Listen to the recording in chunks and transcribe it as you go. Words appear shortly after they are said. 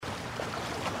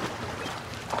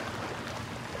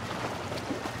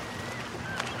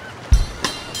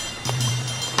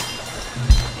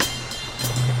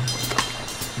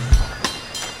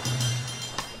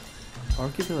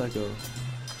Archipelago,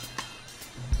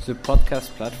 the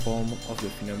podcast platform of the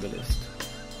Funambulist,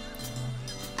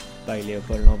 by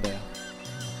Léopold Lambert.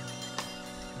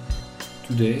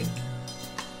 Today,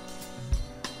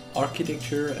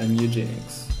 architecture and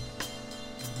eugenics,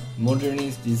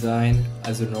 modernist design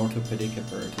as an orthopedic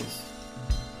apparatus,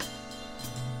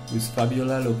 with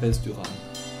Fabiola López-DURÁN.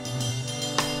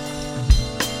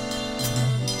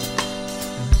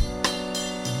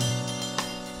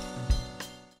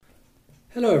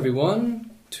 Hello everyone,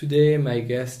 today my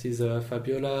guest is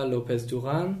Fabiola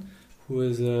López-DURÁN, who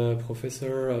is a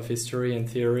professor of history and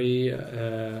theory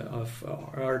of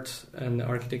art and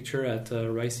architecture at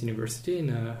Rice University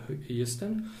in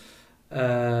Houston.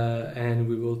 And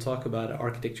we will talk about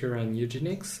architecture and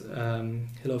eugenics.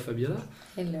 Hello Fabiola.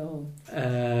 Hello.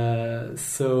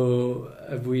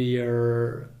 We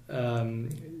are...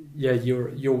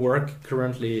 your work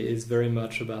currently is very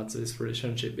much about this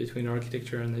relationship between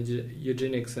architecture and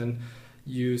eugenics, and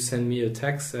you send me a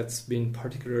text that's been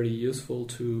particularly useful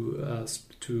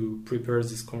to prepare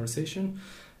this conversation.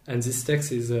 And this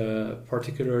text is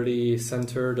particularly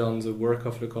centered on the work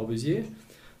of Le Corbusier,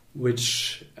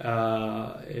 which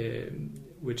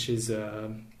is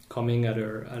coming at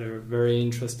a very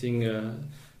interesting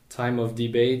time of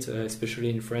debate, especially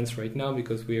in France right now,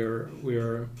 because we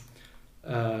are.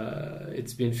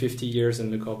 It's been 50 years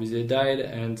and Le Corbusier died,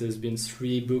 and there's been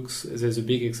 3 books. There's a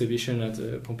big exhibition at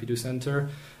the Pompidou Center,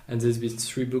 and there's been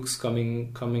 3 books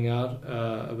coming out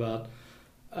about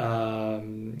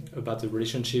the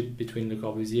relationship between Le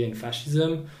Corbusier and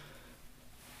fascism.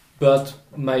 But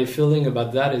my feeling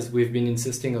about that is we've been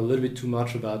insisting a little bit too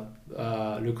much about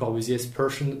Le Corbusier's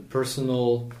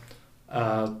personal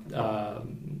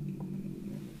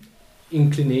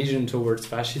inclination towards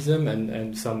fascism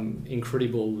and some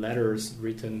incredible letters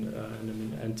written,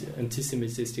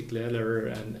 anti-Semitic letter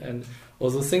and all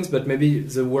those things. But maybe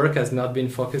the work has not been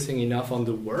focusing enough on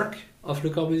the work of Le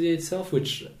Corbusier itself,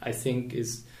 which I think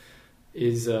is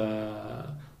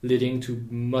leading to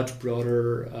much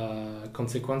broader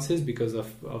consequences because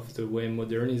of the way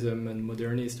modernism and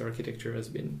modernist architecture has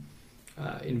been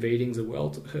invading the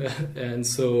world. And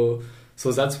so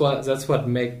that's what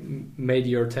made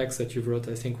your text that you wrote,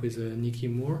 I think, with Nikki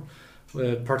Moore,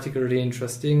 particularly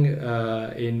interesting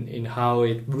in how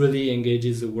it really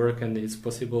engages the work and its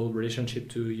possible relationship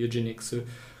to eugenics. So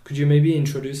could you maybe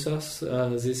introduce us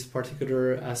this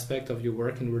particular aspect of your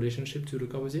work in relationship to Le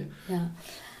Corbusier?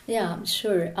 Yeah,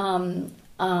 sure.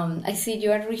 I see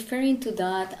you are referring to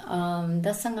that.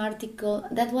 That's an article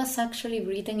that was actually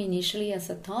written initially as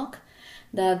a talk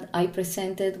that I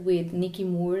presented with Nikki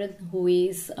Moore, who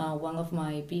is one of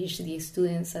my PhD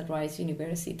students at Rice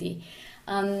University.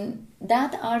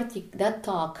 That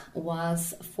talk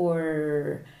was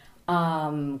for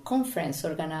conference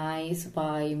organized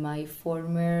by my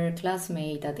former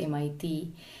classmate at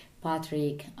MIT,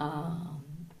 Patrick. I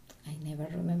never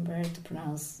remember to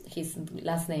pronounce his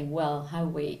last name well,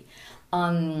 Highway.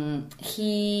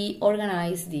 He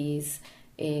organized this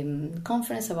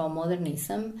conference about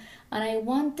modernism, and I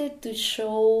wanted to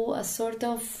show a sort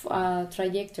of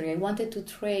trajectory. I wanted to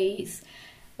trace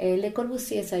Le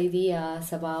Corbusier's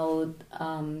ideas about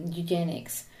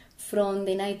eugenics from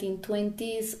the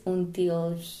 1920s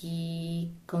until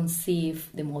he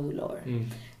conceived the modular.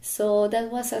 So that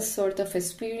was a sort of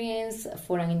experience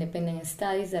for an independent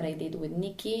studies that I did with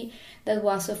Nikki. That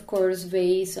was, of course,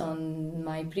 based on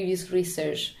my previous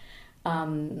research,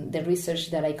 the research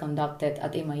that I conducted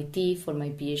at MIT for my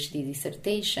PhD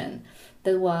dissertation,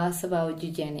 that was about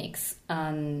eugenics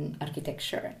and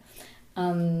architecture.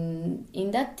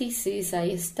 In that thesis,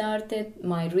 I started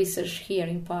my research here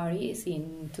in Paris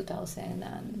in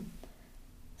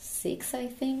 2006, I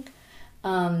think,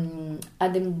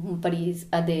 at the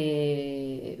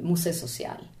Musée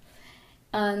Social.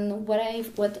 And what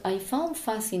I found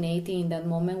fascinating in that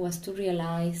moment was to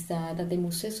realize that at the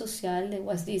Musée Social there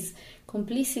was this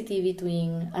complicity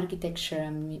between architecture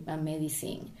and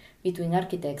medicine, between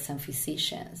architects and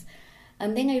physicians.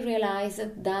 And then I realized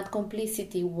that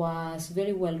complicity was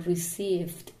very well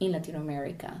received in Latin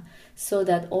America, so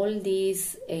that all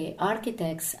these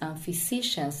architects and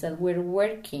physicians that were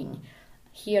working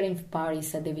here in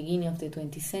Paris at the beginning of the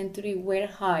 20th century were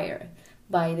hired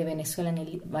by the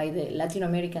by the Latin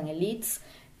American elites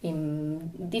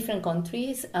in different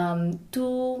countries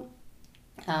to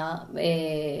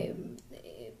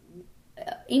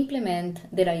implement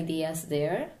their ideas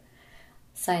there,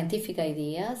 scientific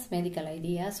ideas, medical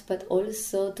ideas, but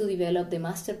also to develop the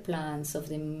master plans of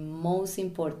the most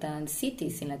important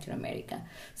cities in Latin America.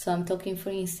 So I'm talking, for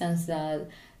instance, that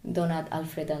Donald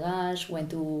Alfred Agache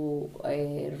went to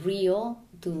Rio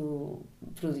to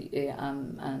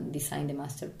and design the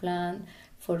master plan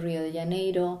for Rio de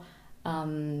Janeiro.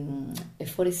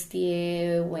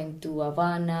 Forestier went to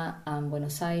Havana and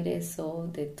Buenos Aires, so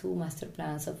the two master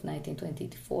plans of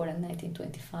 1924 and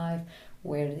 1925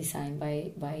 were designed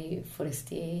by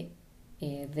Forestier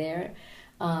there.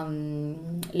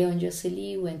 Leon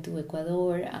Josely went to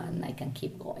Ecuador, and I can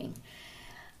keep going.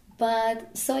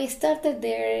 But so I started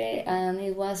there, and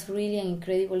it was really an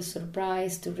incredible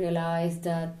surprise to realize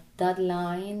that that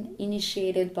line,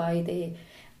 initiated by the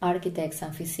architects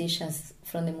and physicians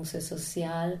from the Museo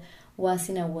Social, was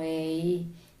in a way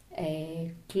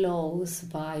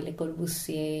closed by Le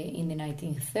Corbusier in the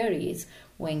 1930s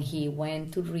when he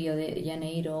went to Rio de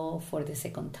Janeiro for the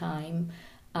second time,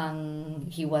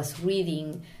 and he was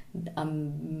reading a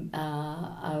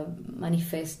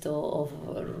manifesto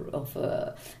of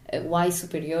white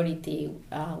superiority,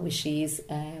 which is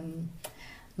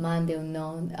Man de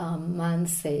unknown, Man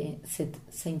c'est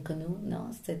inconnu.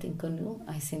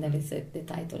 I think that is the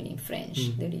title in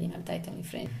French, the original title in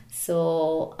French.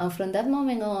 So, and from that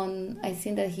moment on, I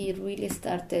think that he really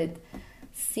started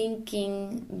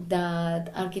thinking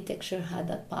that architecture had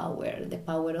that power, the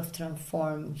power of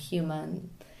transform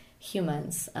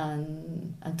humans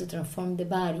and to transform the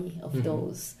body of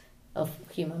those of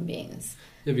human beings.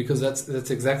 Yeah, because that's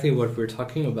exactly what we're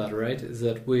talking about, right? Is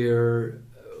that we're,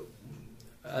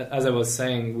 as I was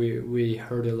saying, we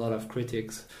heard a lot of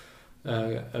critics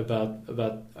about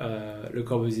Le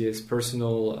Corbusier's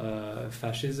personal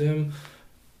fascism.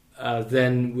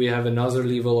 Then we have another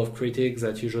level of critics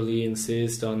that usually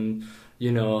insist on,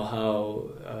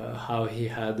 how he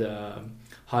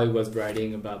was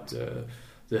writing about the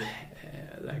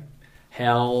like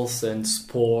health and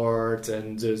sport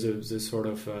and the sort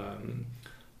of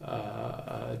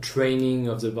training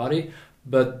of the body.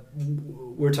 But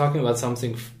we're talking about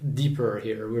something deeper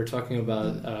here. We're talking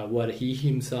about what he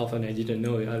himself, and I didn't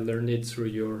know, I learned it through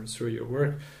your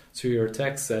work, through your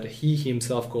text, that he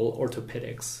himself called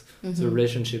orthopedics, the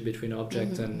relationship between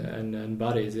objects and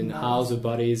bodies, and how the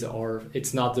bodies are,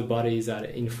 it's not the bodies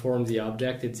that inform the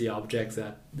object, it's the objects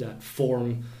that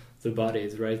form the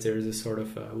bodies, right? There's a sort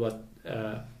of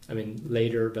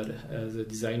later, but the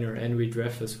designer Henry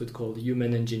Dreyfus would call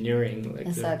human engineering. Like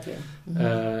exactly.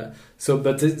 But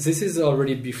this is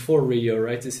already before Rio,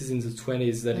 right? This is in the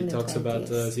 20s that he talks 20s. about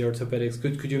the orthopedics.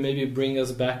 Could you maybe bring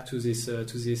us back to this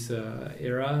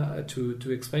era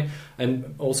to explain?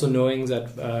 And also knowing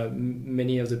that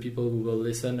many of the people who will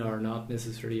listen are not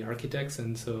necessarily architects,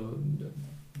 and so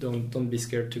don't be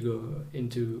scared to go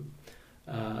into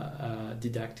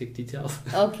didactic details.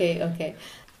 Okay.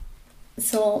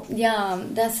 So yeah,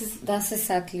 that's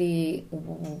exactly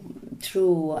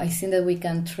true. I think that we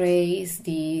can trace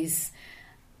these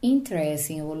interest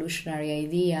in evolutionary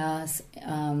ideas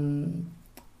in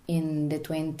the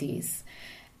 20s.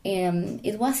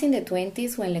 It was in the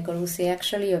 20s when Le Corbusier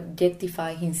actually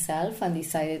objectified himself and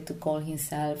decided to call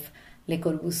himself Le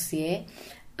Corbusier.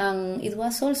 And it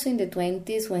was also in the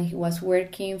 20s when he was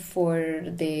working for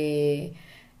the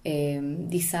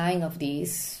design of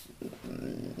this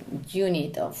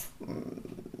unit of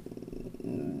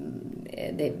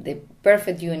the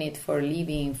perfect unit for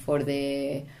living for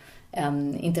the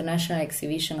International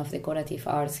Exhibition of Decorative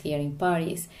Arts here in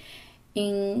Paris.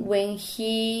 When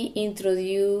he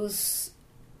introduced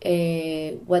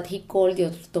what he called the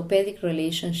orthopedic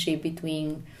relationship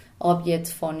between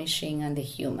objects, furnishing, and the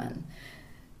human.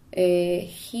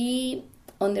 He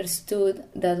understood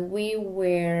that we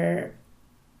were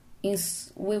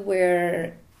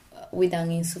with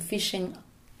an insufficient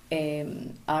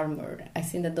armor. I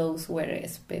think that those were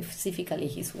specifically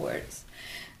his words.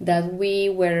 That we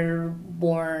were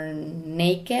born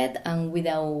naked and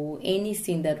without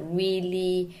anything that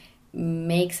really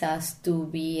makes us to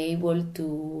be able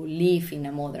to live in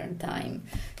a modern time.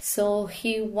 So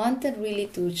he wanted really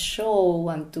to show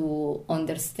and to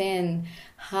understand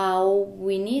how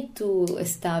we need to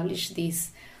establish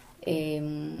this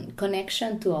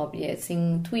connection to objects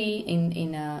in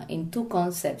two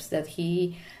concepts that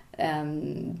he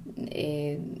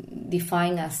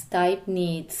defined as type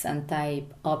needs and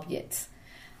type objects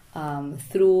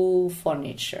through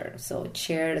furniture, so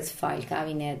chairs, file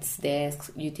cabinets, desks,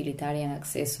 utilitarian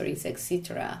accessories,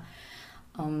 etc.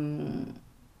 And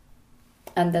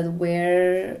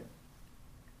that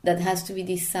has to be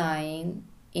designed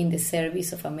in the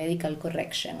service of a medical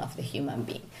correction of the human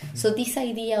being. So this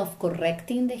idea of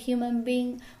correcting the human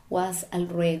being was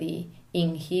already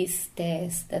in his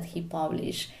test that he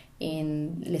published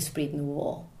in L'Esprit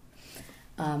Nouveau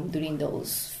during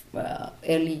those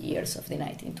early years of the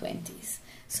 1920s.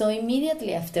 So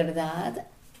immediately after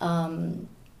that,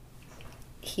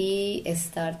 he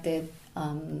started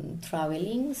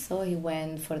traveling. So he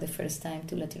went for the first time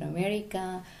to Latin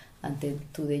America and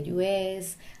to the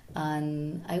US.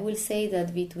 And I will say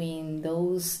that between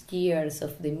those years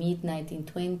of the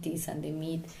mid-1920s and the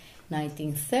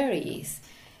mid-1930s,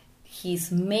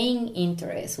 his main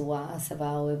interest was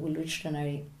about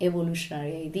evolutionary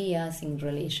ideas in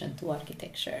relation to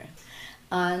architecture.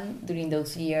 And during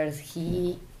those years,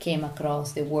 he came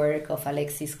across the work of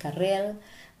Alexis Carrel,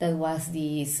 that was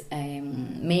this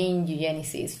main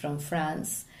eugenicist from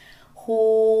France,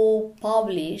 who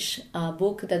published a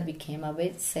book that became a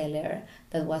bestseller,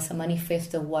 that was a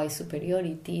manifesto of white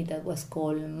superiority, that was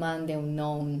called Man the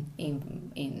Unknown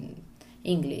in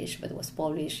English, but was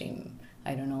published in,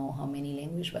 I don't know how many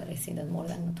languages, but I think that more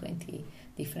than 20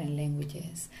 different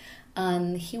languages.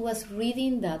 And he was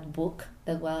reading that book,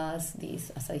 that was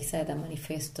this, as I said, a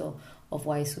manifesto of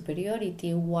white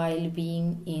superiority, while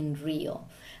being in Rio.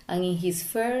 And in his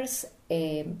first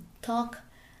talk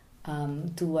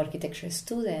to architecture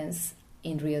students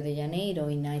in Rio de Janeiro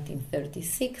in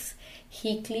 1936,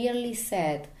 he clearly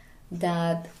said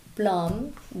that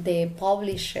Blum, the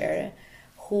publisher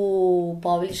who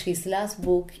published his last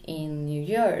book in New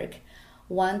York,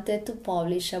 wanted to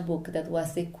publish a book that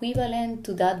was equivalent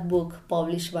to that book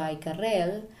published by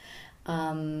Carrel,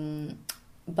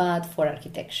 but for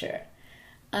architecture.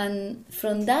 And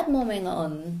from that moment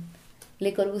on,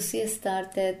 Le Corbusier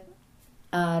started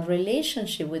a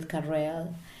relationship with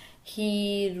Carrel.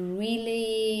 He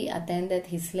really attended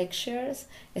his lectures,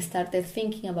 started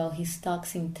thinking about his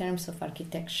talks in terms of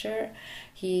architecture.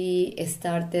 He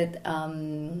started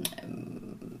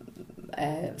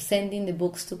sending the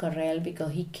books to Carrel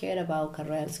because he cared about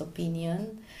Carrel's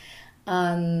opinion,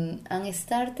 and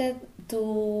started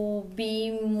to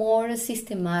be more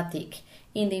systematic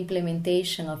in the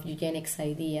implementation of eugenics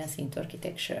ideas into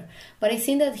architecture. But I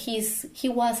think that he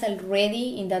was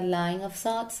already in that line of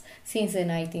thoughts since the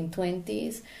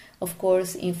 1920s, of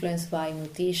course influenced by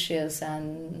Nutitius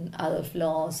and Adolf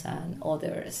Loos and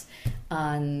others,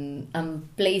 and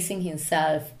placing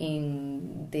himself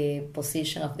in the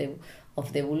position of the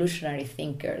evolutionary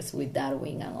thinkers with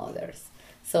Darwin and others.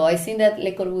 So I think that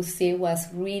Le Corbusier was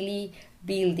really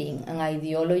building an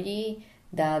ideology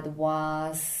that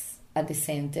was at the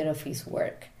center of his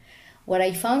work. What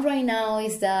I found right now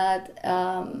is that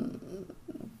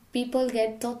people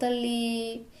get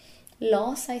totally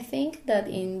lost, I think, that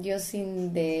in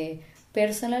the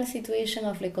personal situation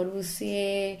of Le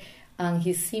Corbusier and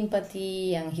his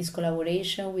sympathy and his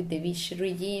collaboration with the Vichy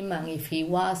regime, and if he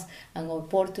was an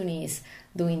opportunist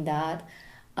doing that.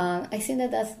 I think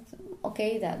that that's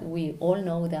okay, that we all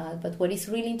know that, but what is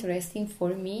really interesting for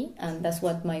me, and that's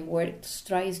what my work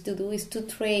tries to do, is to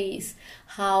trace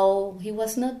how he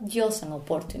was not just an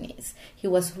opportunist. He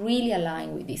was really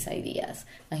aligned with these ideas,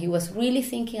 and he was really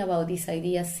thinking about these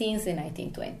ideas since the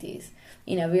 1920s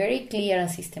in a very clear and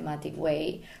systematic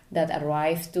way that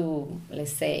arrived to,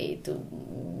 let's say, to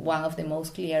one of the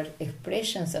most clear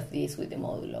expressions of this with the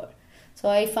modular. So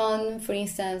I found, for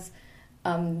instance,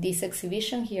 this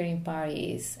exhibition here in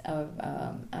Paris,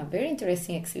 a very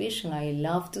interesting exhibition. I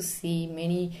love to see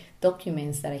many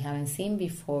documents that I haven't seen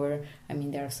before. I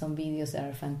mean, there are some videos that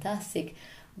are fantastic,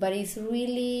 but it's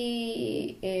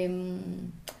really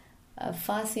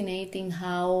fascinating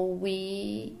how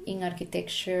we in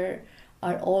architecture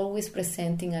are always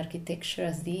presenting architecture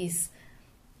as this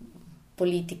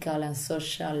political and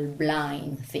social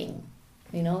blind thing,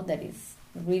 that is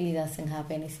really doesn't have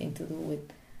anything to do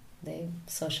with the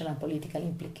social and political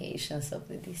implications of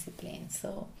the discipline.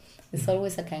 So it's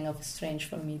always a kind of strange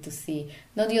for me to see,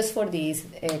 not just for this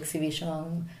exhibition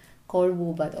on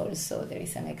Corbu, but also there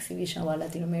is an exhibition about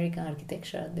Latin American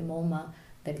architecture at the MoMA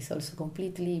that is also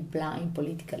completely blind,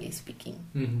 politically speaking.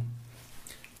 Mm-hmm.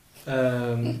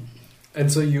 And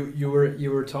so you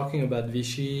were talking about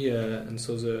Vichy, and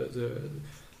so the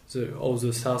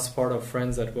south part of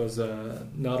France that was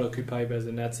not occupied by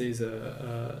the Nazis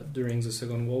during the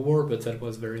Second World War, but that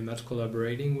was very much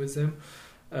collaborating with them,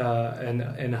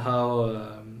 and how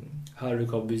Le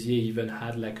Corbusier even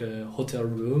had like a hotel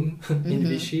room in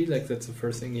Vichy, like that's the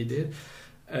first thing he did,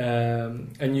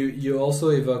 and you also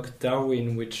evoke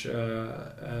Darwin, which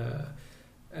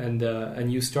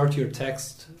and you start your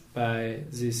text by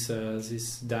this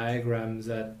diagram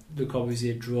that Le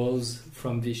Corbusier draws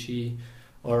from Vichy,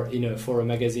 or for a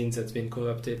magazine that's been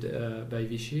co-opted by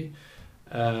Vichy,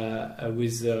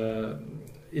 with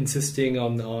insisting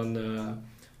on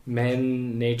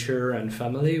man, nature, and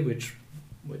family, which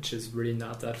is really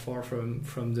not that far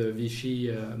from the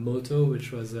Vichy motto,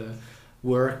 which was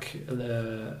work,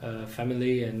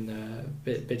 family, and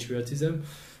patriotism.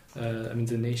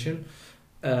 The nation.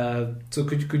 So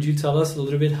could you tell us a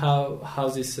little bit how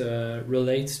this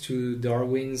relates to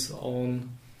Darwin's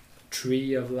own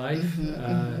tree of life,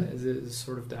 the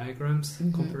sort of diagrams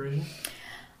comparison?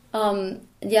 In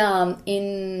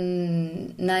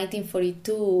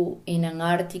 1942, in an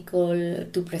article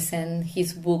to present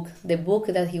his book, the book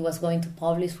that he was going to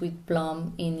publish with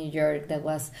Plum in New York, that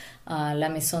was La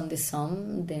Maison des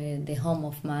Hommes, the Home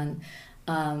of Man,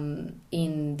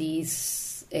 in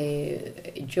this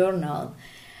journal,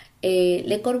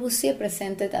 Le Corbusier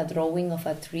presented a drawing of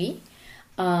a tree,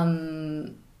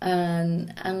 and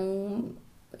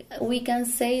we can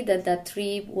say that that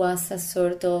tree was a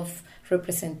sort of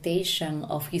representation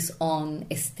of his own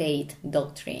state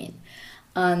doctrine.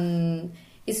 And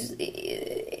this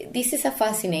is a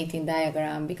fascinating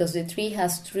diagram because the tree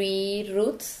has 3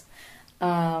 roots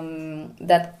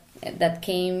that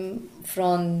came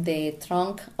from the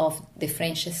trunk of the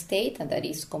French state, and that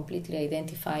is completely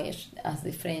identified as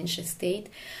the French state.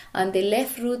 And the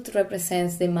left root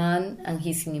represents the man and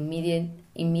his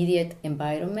immediate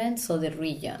environment, so the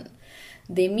region.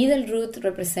 The middle root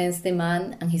represents the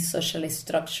man and his social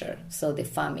structure, so the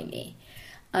family.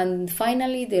 And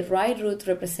finally, the right root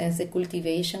represents the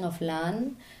cultivation of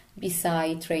land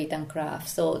beside trade and craft.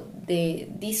 So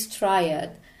this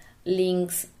triad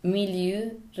links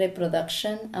milieu,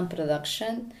 reproduction, and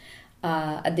production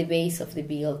at the base of the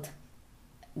built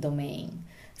domain.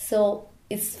 So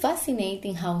it's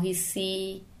fascinating how he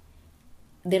sees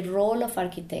the role of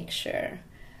architecture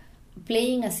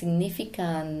playing a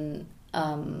significant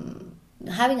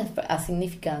having a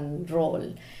significant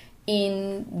role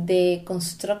in the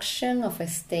construction of a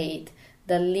state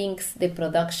that links the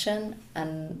construction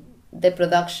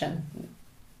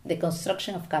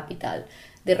of capital,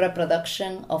 the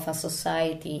reproduction of a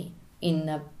society in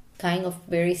a kind of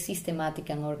very systematic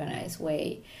and organized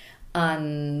way,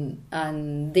 and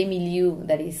the milieu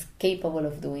that is capable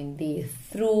of doing this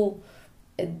through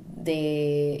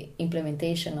the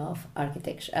implementation of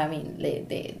architecture. I mean,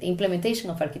 the implementation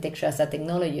of architecture as a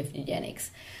technology of eugenics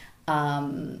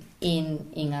in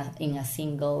a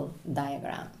single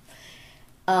diagram.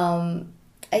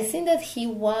 I think that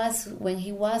when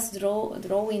he was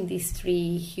drawing this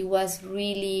tree, he was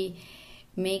really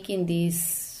making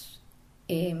this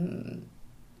to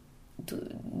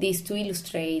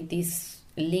illustrate this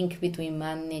link between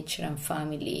man, nature, and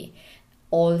family,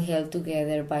 all held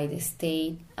together by the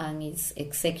state and its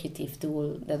executive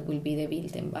tool that will be the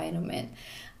built environment.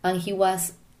 And he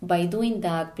was, by doing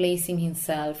that, placing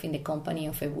himself in the company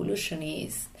of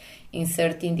evolutionists,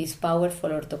 inserting this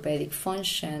powerful orthopedic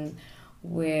function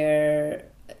where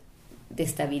the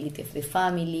stability of the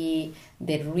family,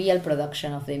 the real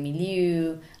production of the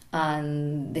milieu,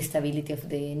 and the stability of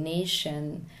the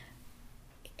nation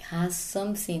has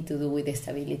something to do with the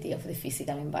stability of the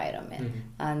physical environment.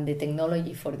 And the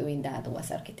technology for doing that was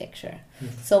architecture.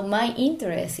 So my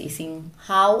interest is in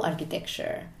how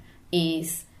architecture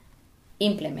is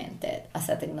implemented as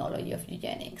a technology of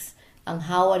eugenics, and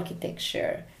how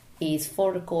architecture is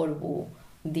for Corbu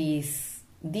this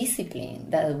discipline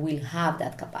that will have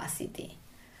that capacity.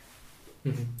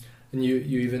 And you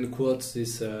even quote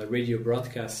this radio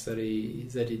broadcast that he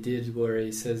did, where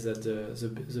he says that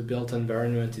the built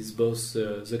environment is both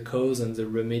the cause and the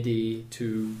remedy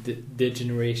to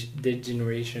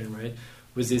degeneration, right?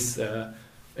 With this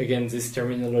again, this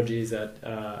terminology that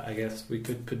I guess we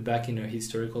could put back in a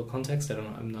historical context.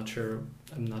 I'm not sure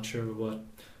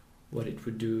what it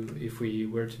would do if we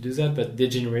were to do that. But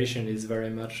degeneration is very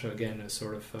much, again, a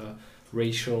sort of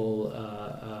racial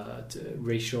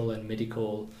and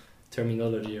medical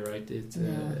terminology, right? It's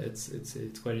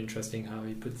quite interesting how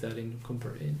he puts that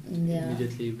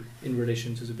immediately in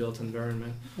relation to the built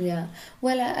environment. Yeah.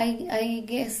 Well, I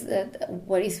guess that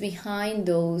what is behind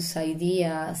those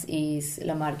ideas is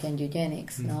Lamarckian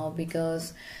eugenics, no?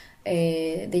 Because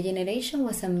degeneration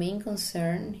was a main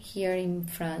concern here in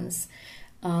France.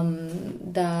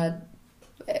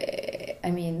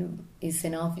 It's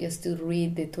enough just to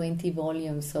read the 20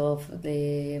 volumes of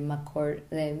the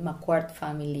Macquart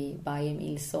family by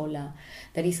Émile Zola,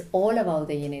 that is all about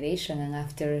the generation. And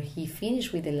after he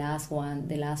finished with the last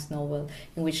novel,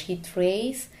 in which he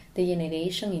traced the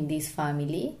generation in this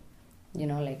family,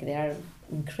 there are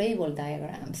incredible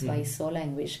diagrams by Zola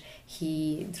in which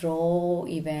he draw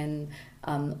even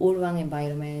urban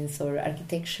environments or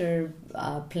architecture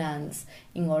plans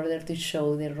in order to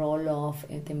show the role of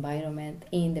the environment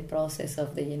in the process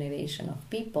of the generation of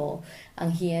people.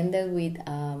 And he ended with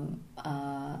a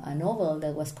novel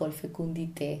that was called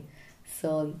Fécondité.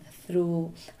 So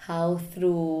through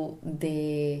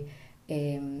the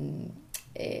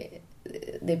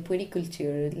the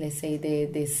puericulture, let's say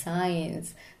the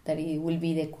science that it will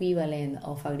be the equivalent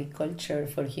of agriculture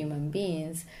for human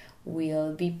beings,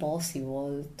 will be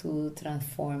possible to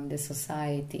transform the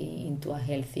society into a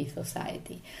healthy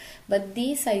society. But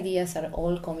these ideas are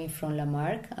all coming from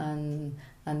Lamarck and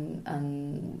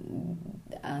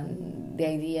the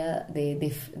idea,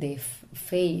 the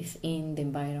faith in the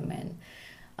environment.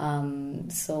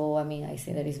 So I mean, I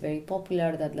think that it's very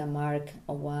popular that Lamarck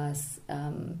was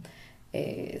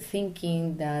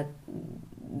thinking that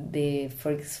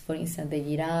for instance, the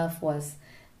giraffe was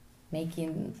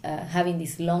having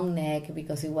this long neck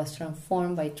because it was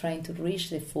transformed by trying to reach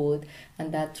the food,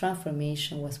 and that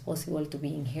transformation was possible to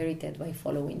be inherited by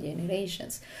following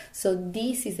generations. So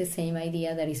this is the same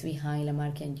idea that is behind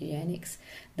Lamarckian eugenics,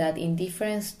 that in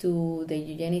difference to the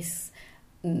eugenics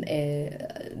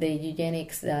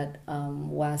that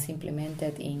was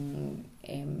implemented in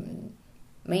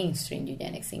mainstream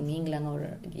eugenics in England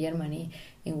or Germany,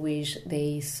 in which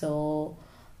they saw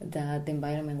that the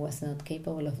environment was not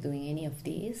capable of doing any of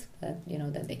these, that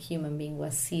that the human being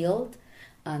was sealed,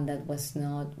 and that was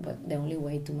not the only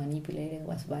way to manipulate it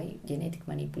was by genetic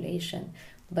manipulation.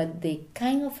 But the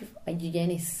kind of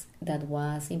eugenics that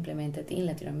was implemented in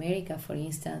Latin America, for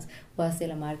instance, was the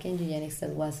Lamarckian eugenics that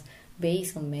was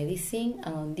based on medicine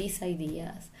and on these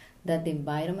ideas that the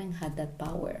environment had that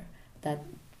power, that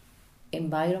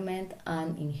environment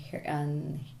and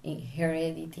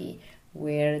heredity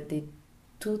were the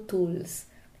two tools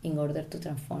in order to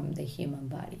transform the human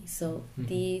body. So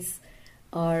this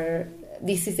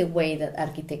is the way that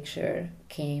architecture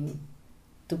came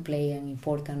to play an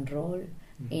important role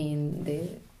in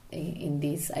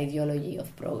this ideology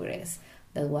of progress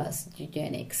that was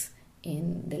eugenics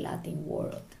in the Latin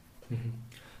world.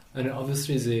 And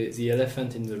obviously the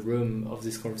elephant in the room of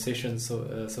this conversation,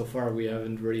 so far we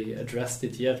haven't really addressed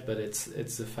it yet, but it's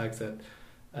the fact that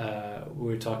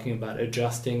we're talking about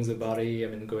adjusting the body,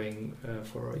 going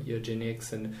for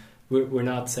eugenics, and we're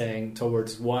not saying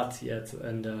towards what yet,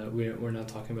 and we're not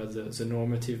talking about the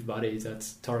normative body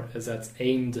that's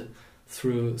aimed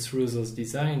through those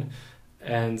design,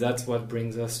 and that's what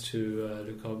brings us to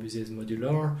Le Corbusier's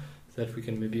modular, that we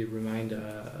can maybe remind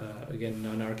again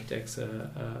non-architects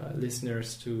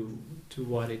listeners to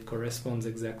what it corresponds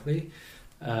exactly.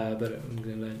 But I'm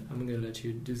gonna let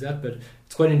you do that. But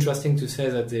it's quite interesting to say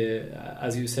that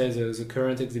as you say, the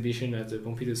current exhibition at the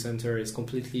Pompidou Center is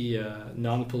completely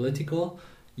non-political.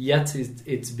 Yet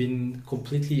it's been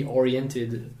completely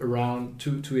oriented around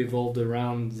to evolve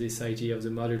around this idea of the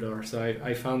modular. So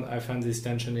I found this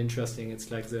tension interesting. It's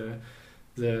like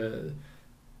the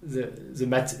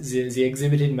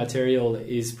exhibited material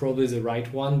is probably the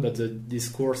right one, but the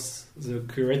discourse, the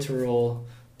curatorial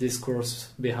discourse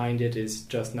behind it is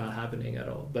just not happening at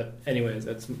all. But anyway,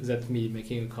 that's me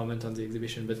making a comment on the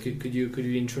exhibition. But could you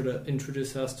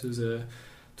introduce us to the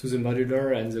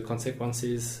modular and the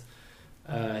consequences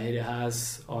it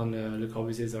has on Le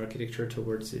Corbusier's architecture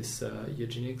towards this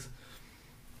eugenics?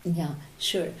 Yeah,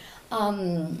 sure.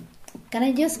 Can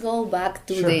I just go back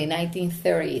to the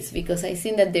 1930s, because I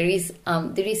think that there is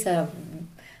a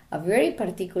very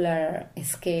particular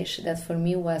sketch that for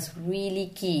me was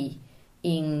really key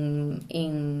in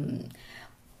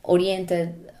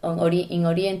orienting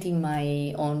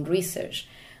my own research,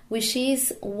 which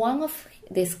is one of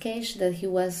the sketch that he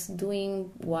was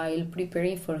doing while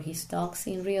preparing for his talks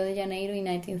in Rio de Janeiro in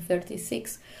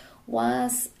 1936,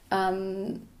 was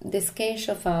the sketch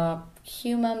of a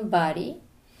human body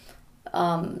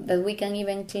that we can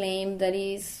even claim that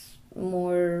is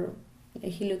more,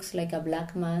 he looks like a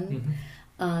black man,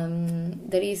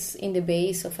 that is in the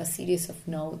base of a series of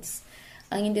notes.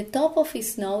 And in the top of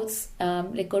his notes,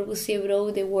 Le Corbusier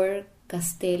wrote the word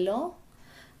Castello,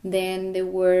 then the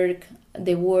word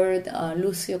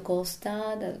Lucio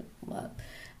Costa,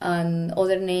 and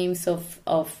other names of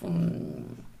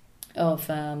modern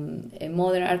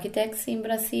architects in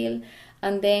Brazil.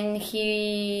 And then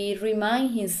he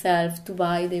reminded himself to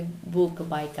buy the book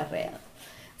by Carrel.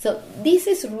 So this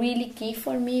is really key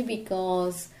for me,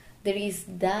 because there is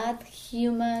that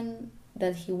human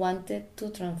that he wanted to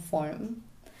transform,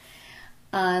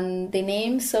 and the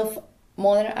names of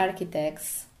modern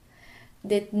architects,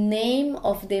 the name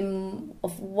of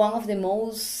one of the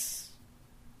most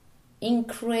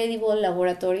incredible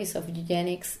laboratories of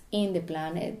eugenics in the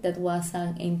planet, that was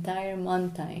an entire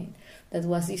mountain that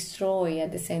was destroyed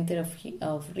at the center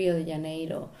of Rio de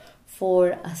Janeiro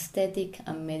for aesthetic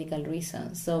and medical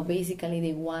reasons. So basically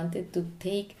they wanted to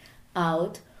take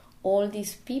out all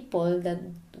these people that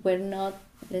were not,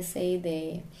 let's say,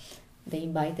 they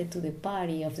invited to the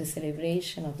party of the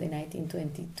celebration of the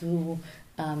 1922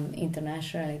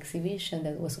 international exhibition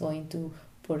that was going to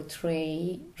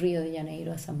portray Rio de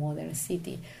Janeiro as a modern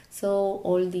city. So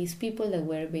all these people that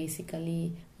were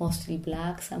basically mostly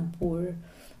blacks and poor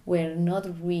were not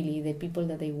really the people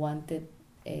that they wanted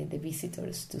the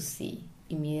visitors to see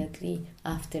immediately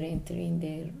after entering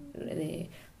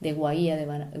the Guaia de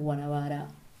Guanabara,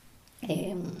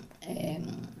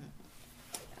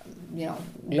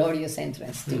 glorious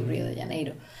entrance to Rio de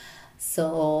Janeiro.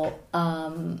 So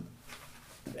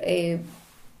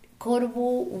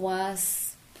Corbu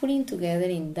was putting together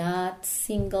in that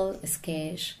single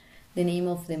sketch the name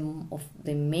of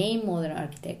the main modern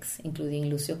architects, including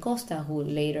Lucio Costa, who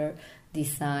later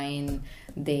designed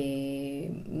the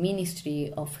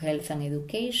Ministry of Health and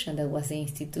Education, that was the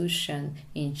institution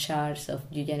in charge of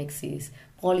eugenics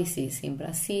policies in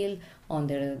Brazil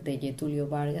under the Getúlio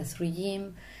Vargas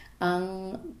regime,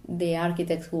 and the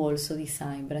architect who also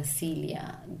designed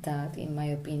Brasilia, that in my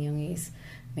opinion is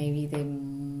maybe the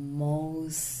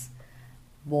most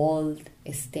bold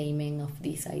statement of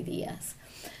these ideas.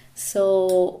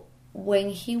 So when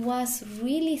he was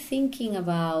really thinking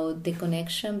about the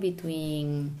connection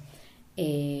between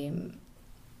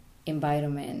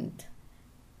environment,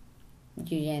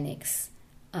 eugenics,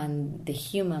 and the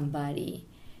human body,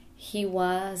 he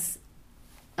was,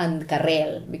 and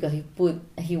Carrel, because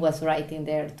he was writing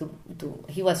there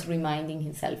he was reminding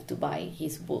himself to buy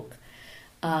his book,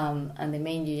 and the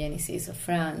main eugenicists of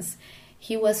France.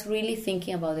 He was really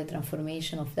thinking about the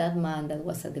transformation of that man that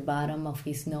was at the bottom of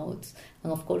his notes.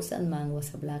 And of course, that man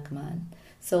was a black man.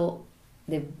 So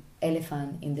the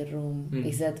elephant in the room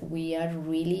is that we are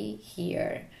really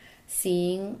here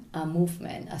seeing a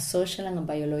movement, a social and a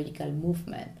biological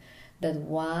movement that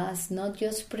was not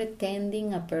just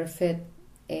pretending a perfect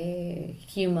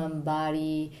human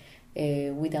body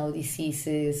without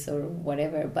diseases or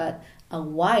whatever, but a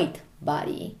white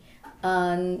body.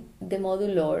 And the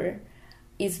modulor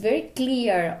is very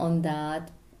clear on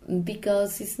that,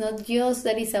 because it's not just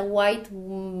that it's a white.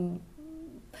 Well,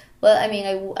 I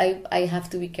mean, I have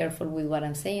to be careful with what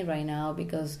I'm saying right now,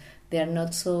 because there are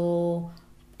not so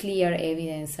clear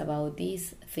evidence about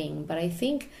this thing. But I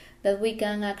think that we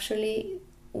can actually,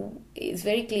 it's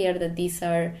very clear that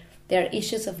there are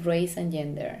issues of race and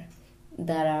gender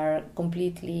that are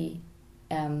completely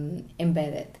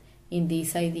embedded in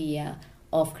this idea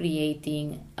of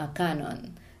creating a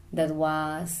canon that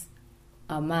was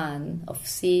a man of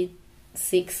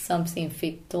 6-something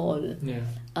feet tall.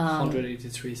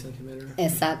 183 centimeters.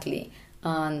 Exactly.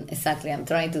 Exactly. I'm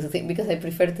trying to think, because I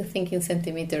prefer to think in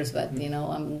centimeters, but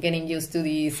I'm getting used to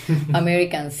this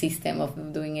American system of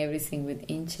doing everything with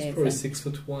inches. Or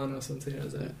 6'1" or something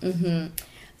like that. Mm-hmm.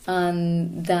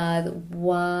 And that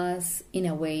was, in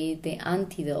a way, the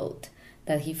antidote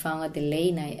that he found at the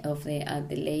late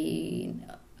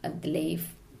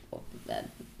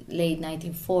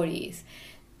 1940s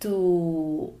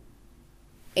to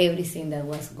everything that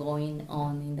was going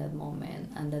on in that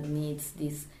moment, and that needs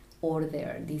this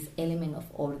order, this element of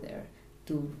order,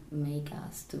 to make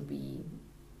us to be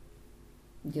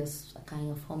just a kind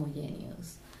of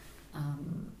homogeneous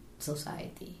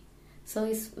society. So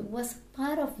it was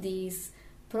part of this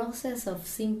process of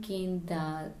thinking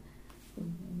that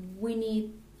we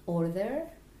need order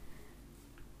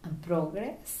and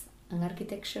progress, and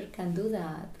architecture can do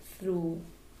that through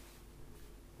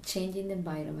changing the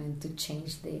environment to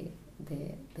change the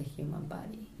human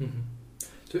body. Mm-hmm.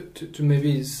 To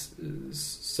maybe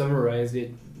summarize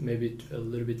it, maybe a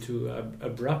little bit too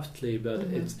abruptly, but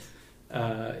it's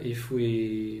if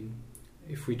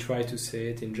we try to say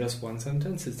it in just one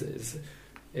sentence,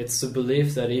 it's the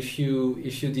belief that if you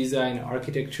design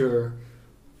architecture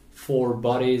for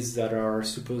bodies that are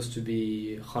supposed to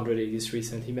be 183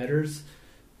 centimeters,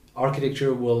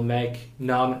 architecture will make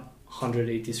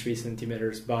non-183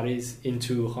 centimeters bodies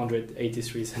into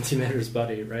 183 centimeters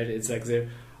body, right? It's like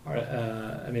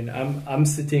I'm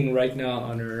sitting right now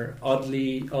on an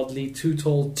oddly too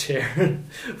tall chair,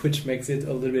 which makes it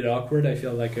a little bit awkward. I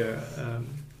feel like a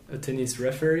tennis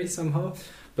referee somehow.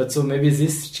 But so maybe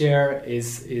this chair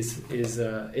is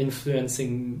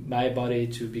influencing my body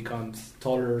to become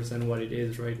taller than what it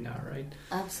is right now, right?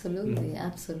 Absolutely,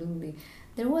 absolutely.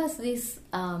 There was this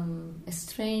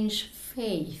strange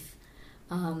faith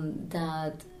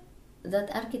that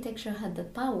architecture had the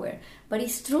power. But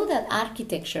it's true that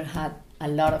architecture had a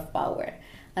lot of power.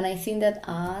 And I think that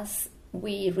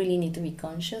we really need to be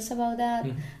conscious about that.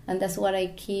 And that's what I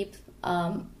keep...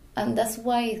 and that's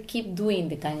why I keep doing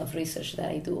the kind of research that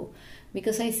I do,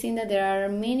 because I think that there are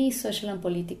many social and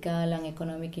political and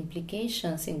economic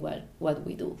implications in what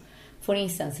we do. For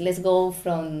instance, let's go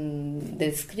from the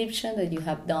description that you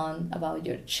have done about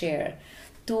your chair,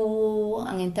 to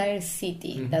an entire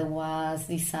city that was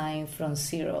designed from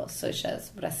zero, such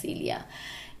as Brasilia,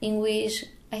 in which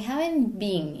I haven't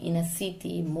been in a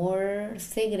city more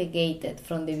segregated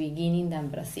from the beginning than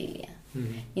Brasilia.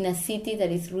 In a city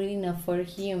that is really not for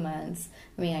humans.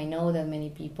 I mean, I know that many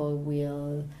people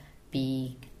will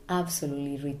be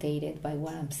absolutely irritated by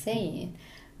what I'm saying,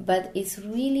 but it's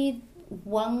really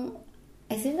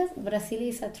I think that Brasilia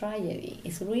is a tragedy.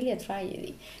 It's really a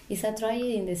tragedy. It's a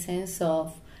tragedy in the sense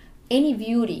of any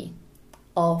beauty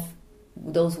of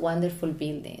those wonderful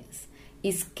buildings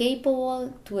is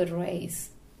capable to erase,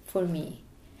 for me,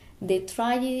 the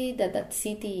tragedy that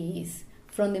city is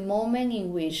from the moment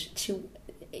in which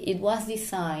it was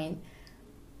designed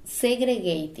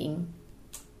segregating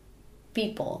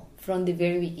people from the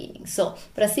very beginning. So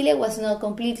Brasilia was not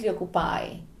completely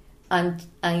occupied and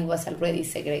it was already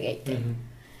segregated.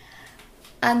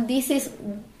 And this is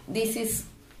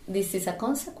a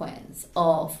consequence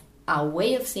of a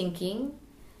way of thinking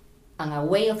and a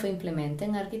way of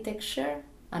implementing architecture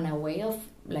and a way of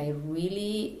like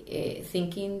really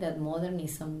thinking that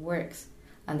modernism works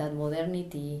and that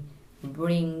modernity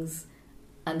brings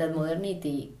and that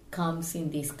modernity comes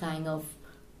in this kind of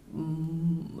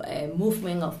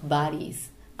movement of bodies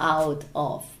out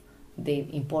of the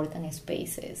important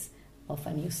spaces of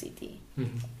a new city.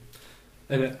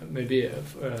 And maybe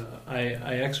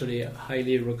I actually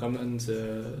highly recommend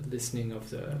listening of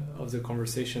the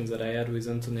conversations that I had with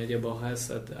Antonella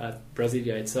Borges at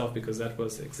Brasilia itself, because that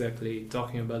was exactly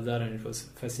talking about that, and it was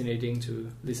fascinating to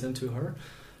listen to her.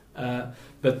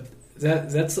 But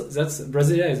that's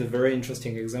Brasilia is a very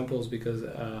interesting example because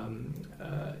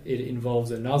it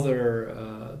involves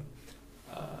another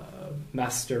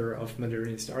master of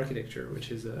modernist architecture,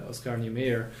 which is Oscar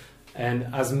Niemeyer.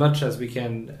 And as much as we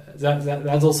can,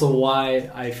 that's also why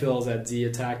I feel that the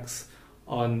attacks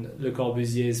on Le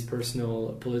Corbusier's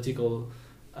personal political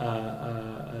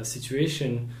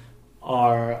situation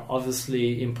are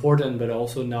obviously important, but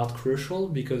also not crucial,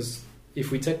 because if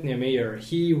we take Niemeyer,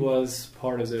 he was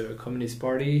part of the Communist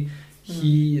Party.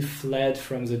 He fled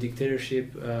from the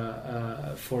dictatorship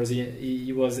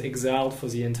he was exiled for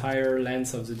the entire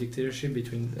length of the dictatorship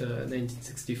between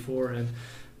 1964 and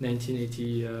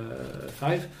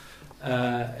 1985,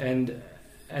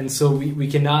 and so we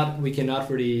cannot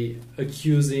really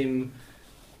accuse him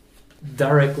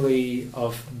directly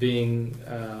of being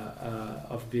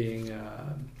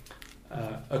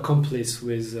accomplice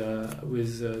with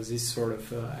this sort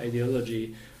of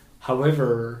ideology.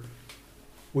 However,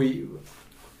 through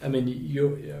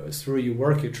your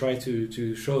work, you try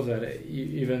to show that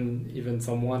even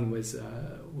someone with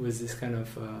this kind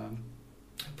of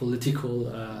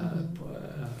political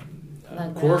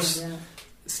course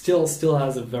still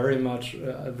has a very much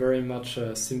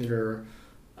similar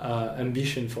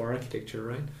ambition for architecture,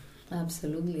 right?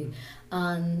 Absolutely.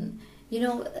 And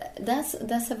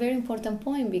that's a very important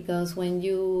point, because when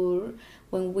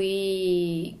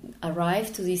we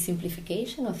arrive to this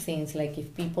simplification of things, like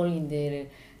if people in the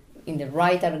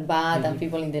right are bad and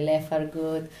people in the left are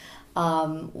good,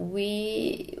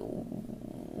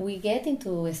 we get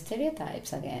into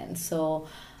stereotypes again. So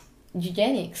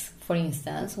Eugenics, for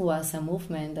instance, was a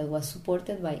movement that was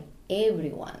supported by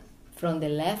everyone, from the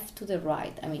left to the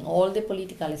right. I mean, all the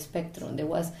political spectrum.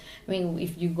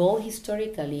 If you go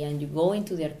historically and you go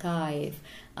into the archive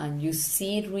and you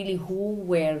see really who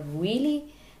were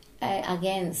really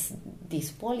against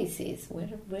these policies, were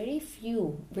very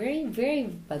few, very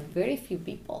few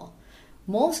people.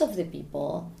 Most of the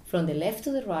people from the left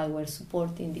to the right were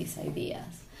supporting these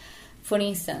ideas. For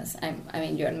instance,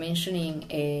 you are mentioning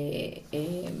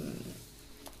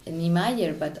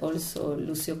Niemeyer, but also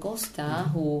Lucio Costa,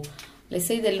 who, let's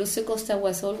say that Lucio Costa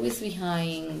was always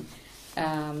behind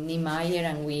Niemeyer,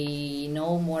 and we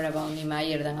know more about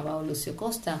Niemeyer than about Lucio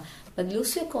Costa. But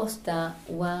Lucio Costa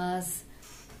was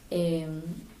had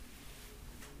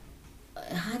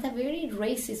a very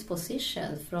racist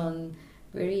position from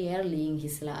very early in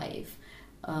his life,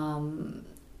 and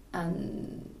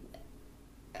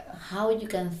how you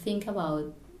can think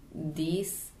about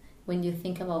this when you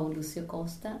think about Lucio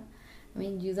Costa.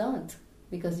 You don't,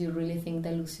 because you really think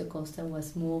that Lucio Costa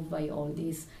was moved by all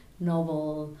these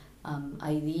noble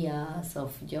ideas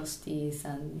of justice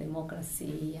and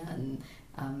democracy and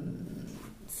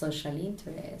social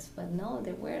interest. But no,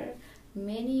 there were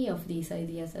many of these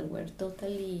ideas that were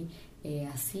totally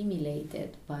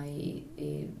assimilated by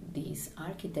these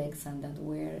architects and that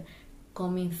were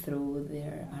coming through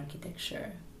their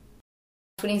architecture.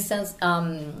 For instance,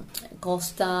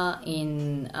 Costa,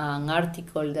 in an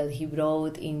article that he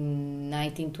wrote in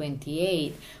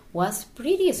 1928, was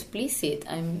pretty explicit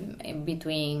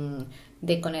between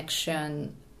the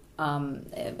connection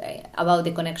about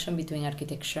the connection between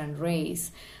architecture and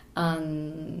race,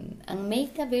 and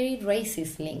make a very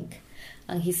racist link.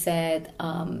 And he said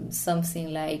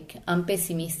something like, I'm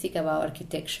pessimistic about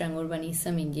architecture and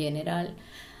urbanism in general.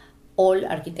 All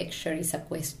architecture is a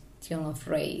question of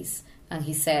race. And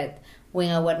he said, when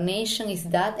our nation is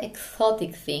that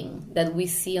exotic thing that we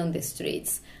see on the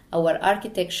streets, our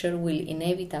architecture will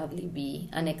inevitably be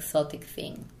an exotic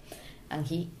thing. And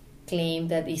he claimed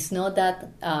that it's not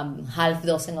that half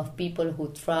dozen of people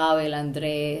who travel and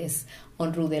dress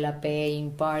on Rue de la Paix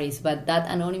in Paris, but that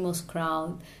anonymous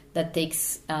crowd that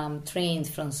takes trains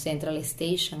from Central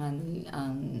Station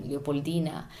and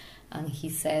Leopoldina. And he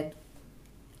said,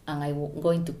 and I'm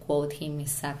going to quote him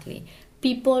exactly,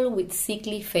 people with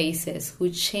sickly faces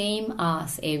who shame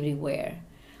us everywhere.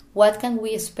 What can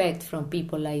we expect from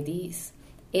people like this?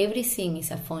 Everything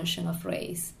is a function of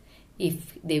race.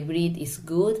 If the breed is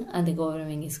good and the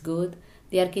government is good,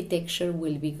 the architecture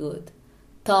will be good.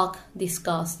 Talk,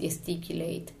 discuss,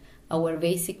 gesticulate. Our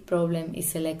basic problem is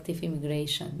selective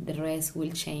immigration. The rest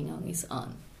will change on its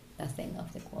own. That's the end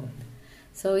of the quote.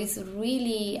 So it's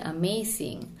really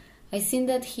amazing. I think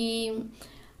that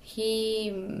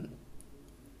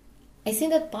I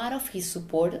think that part of his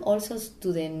support also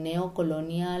to the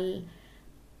neocolonial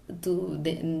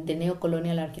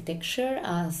architecture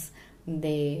as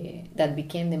that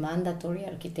became the mandatory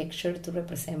architecture to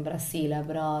represent Brazil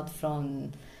abroad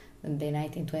from the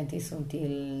 1920s until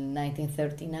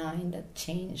 1939, that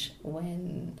changed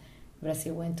when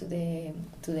Brazil went to the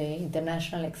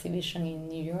international exhibition in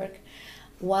New York,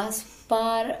 was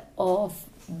part of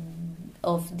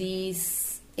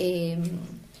this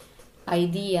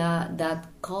idea that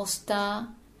Costa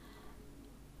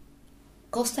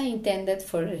intended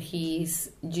for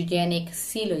his eugenic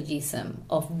syllogism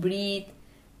of breed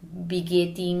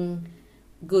begetting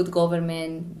good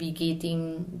government,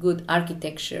 begetting good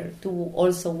architecture, to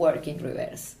also work in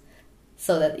reverse.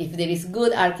 So that if there is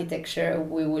good architecture,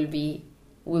 we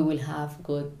will have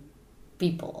good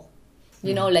people.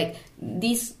 You know, like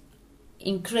this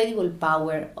incredible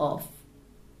power of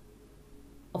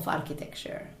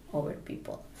architecture over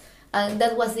people. And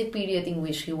that was the period in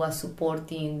which he was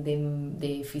supporting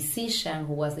the physician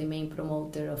who was the main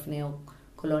promoter of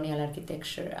neo-colonial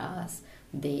architecture as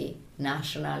the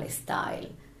national style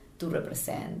to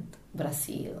represent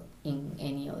Brazil in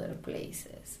any other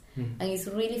places. And it's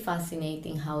really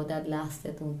fascinating how that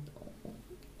lasted to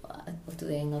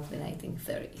the end of the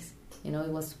 1930s. You know,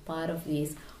 it was part of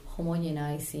this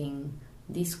homogenizing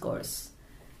discourse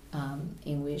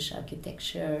in which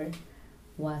architecture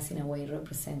was in a way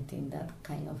representing that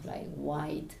kind of like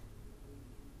white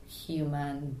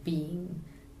human being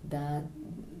that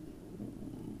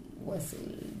was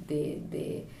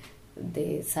the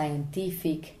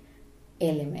scientific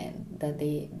element that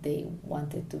they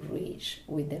wanted to reach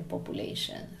with their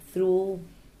population through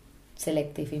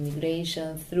selective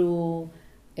immigration, through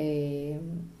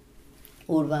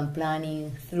urban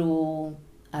planning, through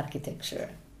architecture.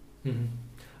 Mm-hmm.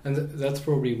 And that's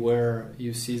probably where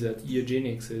you see that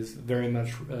eugenics is very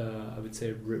much, I would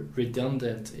say,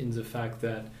 redundant in the fact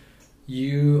that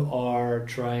you are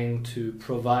trying to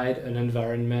provide an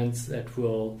environment that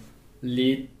will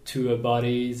lead to a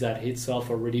body that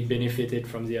itself already benefited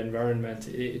from the environment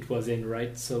it was in,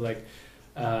 right? So, like,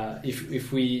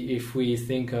 if we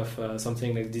think of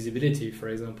something like disability, for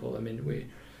example, I mean,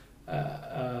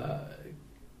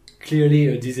 clearly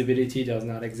a disability does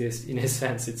not exist in a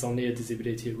sense. It's only a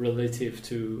disability relative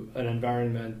to an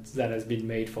environment that has been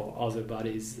made for other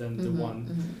bodies than the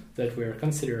one that we're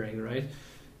considering, right?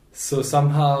 So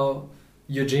somehow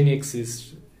eugenics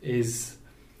is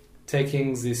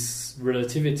taking this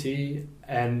relativity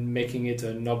and making it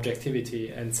an objectivity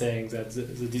and saying that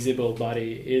the disabled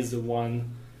body is the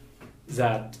one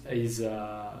that is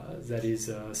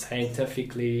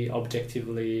scientifically,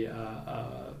 objectively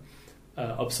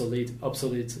obsolete,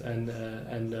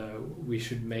 and we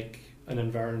should make an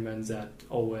environment that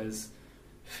always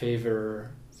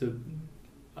favor the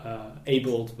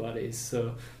abled bodies.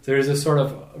 So there is a sort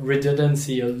of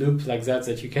redundancy, a loop like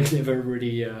that you can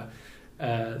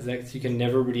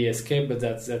never really escape, but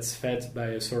that's fed by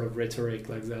a sort of rhetoric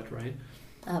like that, right?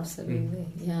 Absolutely,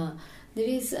 yeah. There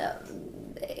is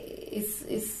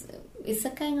it's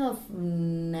a kind of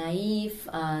naive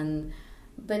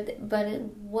but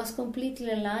it was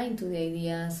completely aligned to the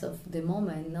ideas of the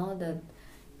moment, no? That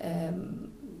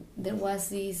there was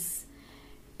this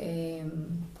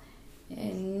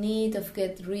need of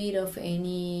get rid of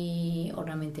any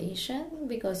ornamentation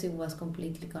because it was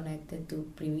completely connected to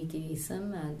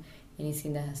primitivism and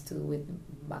anything that has to do with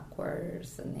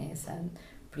backwardsness and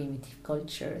primitive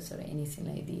cultures or anything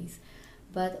like this,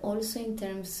 but also in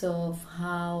terms of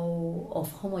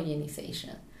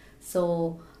homogenization.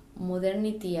 So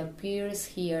modernity appears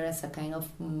here as a kind of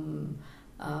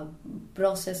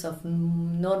process of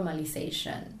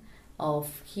normalization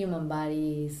of human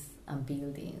bodies and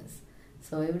buildings.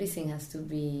 So everything has to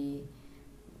be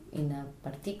in a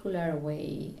particular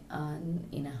way and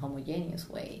in a homogeneous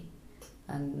way.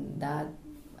 And that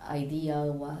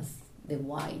ideal was the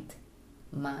white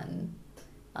man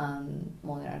and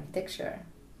modern architecture,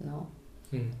 no?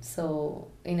 So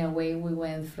in a way we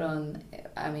went from,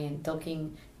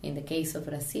 talking in the case of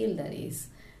Brazil, that is,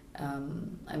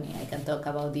 I can talk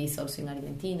about this also in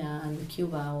Argentina and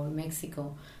Cuba or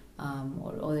Mexico,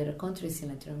 or other countries in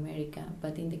Latin America.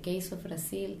 But in the case of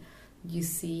Brazil, you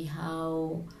see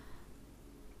how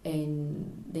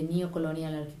in the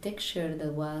neo-colonial architecture,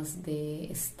 that was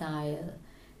the style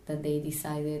that they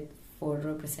decided for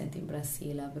representing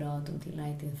Brazil abroad until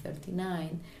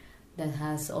 1939, that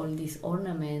has all this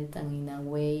ornament, and in a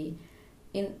way,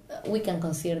 we can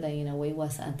consider that in a way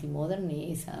was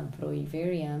anti-modernist and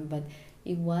pro-Iberian, but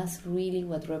it was really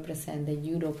what represents the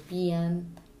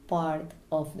European part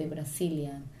of the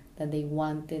Brazilian that they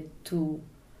wanted to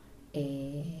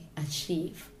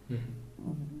achieve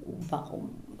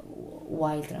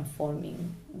while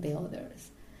transforming the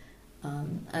others.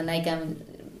 And I can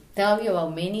tell you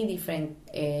about many different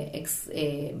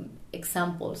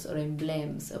examples or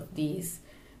emblems of this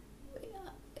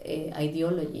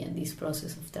ideology and this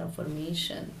process of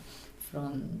transformation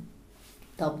from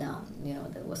top down,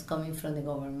 that was coming from the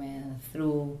government,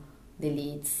 through the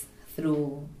elites,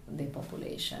 through the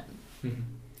population. Mm-hmm.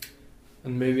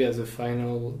 And maybe as a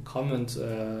final comment,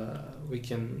 we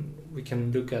can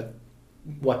look at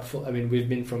we've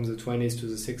been from the 20s to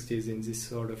the 60s in this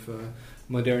sort of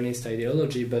modernist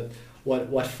ideology, but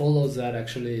what follows that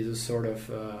actually is a sort of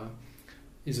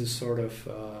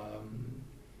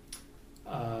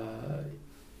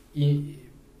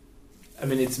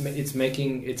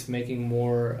it's making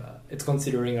more, it's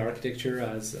considering architecture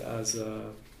as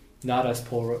not as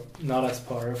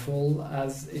powerful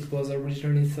as it was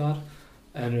originally thought,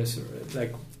 and it's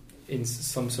like in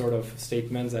some sort of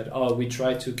statements that we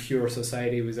tried to cure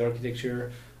society with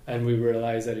architecture and we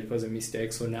realized that it was a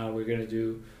mistake, so now we're going to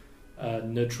do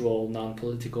neutral,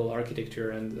 non-political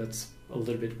architecture, and that's a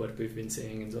little bit what we've been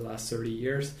saying in the last 30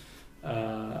 years.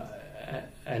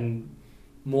 And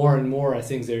more, I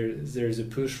think there's a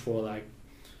push for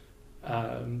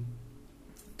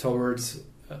towards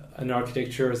an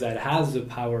architecture that has the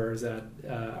power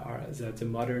that the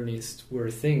modernists were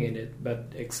thinking it,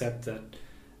 but except that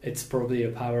it's probably a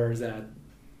power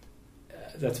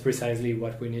that's precisely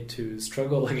what we need to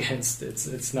struggle against.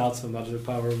 It's not so much the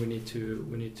power we need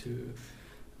to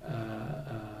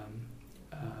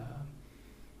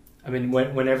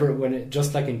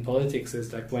just like in politics,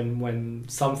 it's like when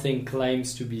something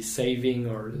claims to be saving,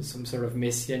 or some sort of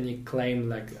messianic claim,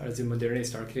 like as the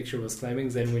modernist architecture was claiming,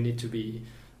 then we need to be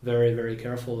very, very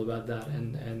careful about that.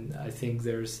 And I think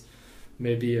there's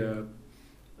maybe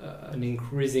an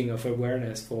increasing of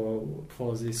awareness for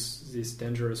this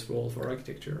dangerous role for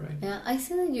architecture, right? Yeah, I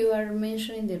think that you are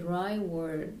mentioning the right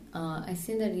word. I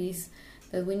think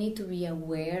that we need to be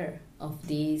aware of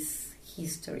this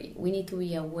history. We need to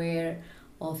be aware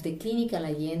of the clinical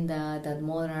agenda that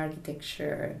modern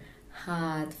architecture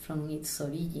had from its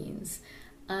origins,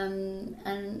 and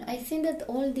I think that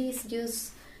all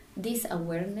this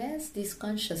awareness, this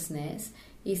consciousness,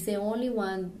 is the only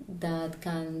one that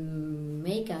can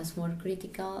make us more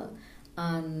critical,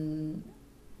 and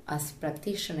as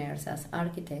practitioners, as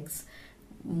architects,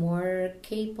 more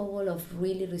capable of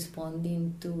really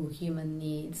responding to human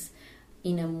needs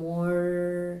in a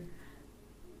more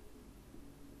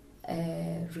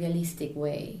realistic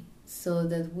way, so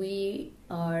that we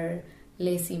are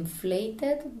less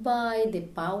inflated by the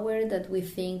power that we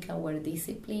think our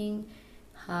discipline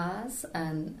has,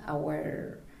 and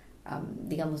our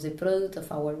the product of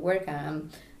our work. I'm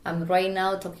right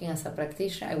now talking as a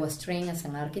practitioner. I was trained as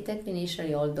an architect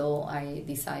initially, although I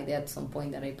decided at some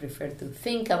point that I prefer to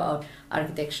think about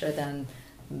architecture than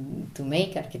to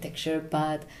make architecture.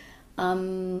 But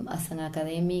as an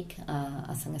academic,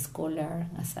 as a scholar,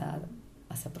 as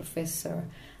a professor,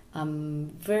 I'm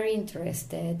very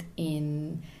interested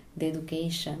in the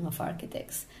education of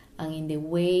architects and in the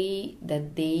way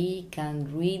that they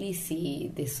can really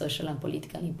see the social and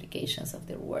political implications of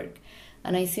their work.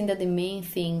 And I think that the main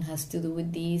thing has to do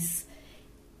with this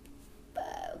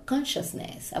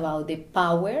consciousness about the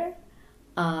power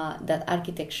that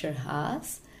architecture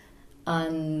has,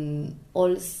 and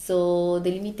also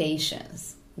the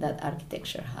limitations that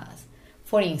architecture has.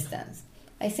 For instance,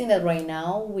 I think that right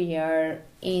now we are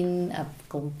in a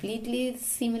completely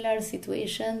similar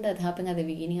situation that happened at the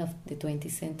beginning of the 20th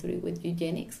century with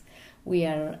eugenics. We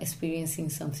are experiencing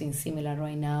something similar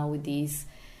right now with this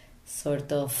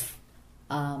sort of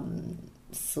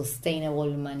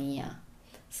sustainable mania.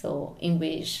 So in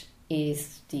which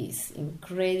is this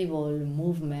incredible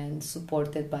movement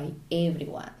supported by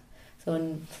everyone.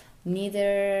 So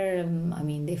neither,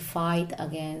 the fight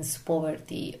against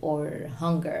poverty or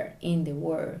hunger in the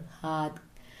world had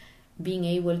been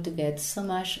able to get so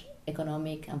much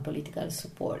economic and political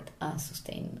support as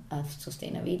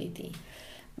sustainability.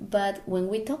 But when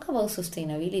we talk about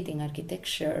sustainability in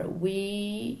architecture,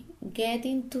 we get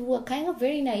into a kind of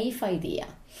very naive idea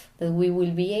that we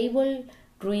will be able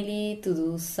really to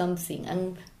do something,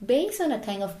 and based on a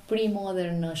kind of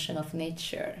pre-modern notion of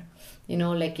nature,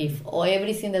 like if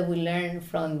everything that we learn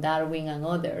from Darwin and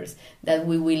others, that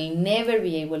we will never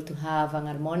be able to have an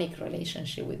harmonic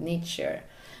relationship with nature,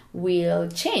 will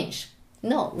change.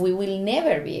 No, we will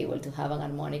never be able to have an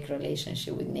harmonic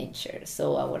relationship with nature.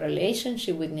 So our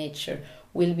relationship with nature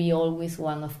will be always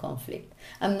one of conflict.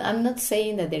 I'm not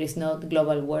saying that there is not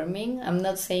global warming. I'm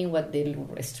not saying what the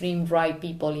extreme right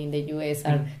people in the US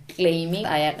are claiming.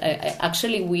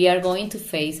 Actually, we are going to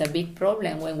face a big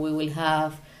problem when we will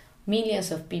have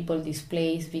millions of people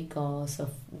displaced because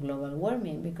of global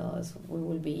warming, because we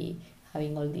will be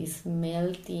having all this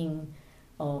melting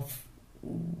of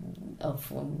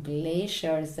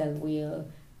glaciers that will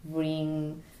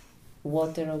bring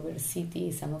water over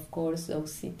cities, and of course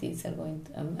those cities are going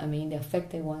to, the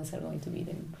affected ones are going to be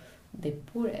the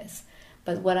poorest.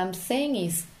 But what I'm saying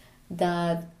is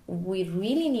that we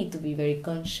really need to be very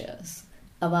conscious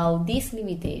about these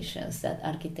limitations that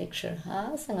architecture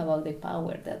has and about the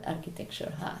power that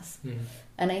architecture has.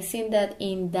 And I think that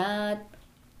in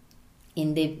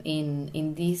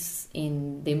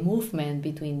the movement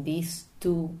between these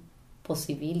two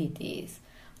possibilities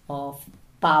of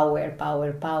power,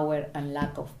 and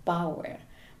lack of power,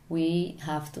 we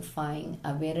have to find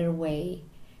a better way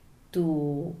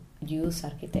to use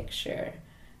architecture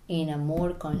in a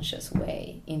more conscious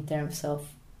way in terms of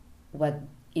what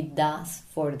it does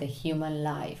for the human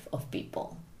life of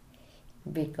people.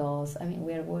 Because,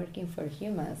 we are working for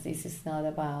humans. This is not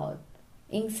about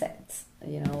insects,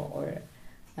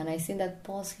 and I think that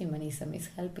post-humanism is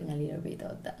helping a little bit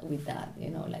with that,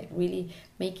 like really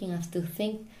making us to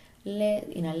think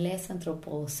in a less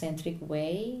anthropocentric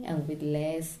way and with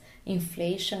less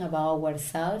inflation about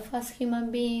ourselves as human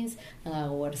beings and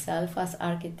ourselves as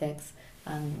architects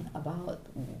and about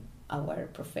our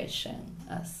profession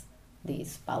as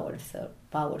this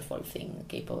powerful thing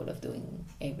capable of doing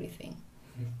everything.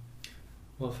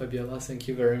 Well, Fabiola, thank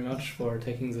you very much for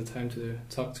taking the time to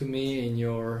talk to me in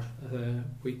your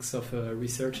weeks of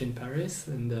research in Paris,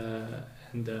 and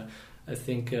I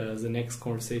think the next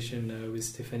conversation with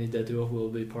Stéphanie Dadour will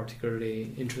be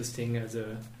particularly interesting as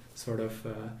a sort of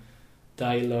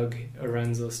dialogue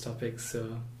around those topics.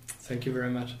 So thank you very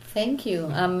much. Thank you.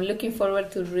 I'm looking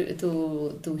forward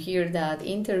to hear that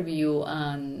interview,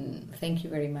 and thank you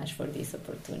very much for this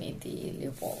opportunity,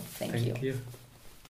 Leopold. Thank you.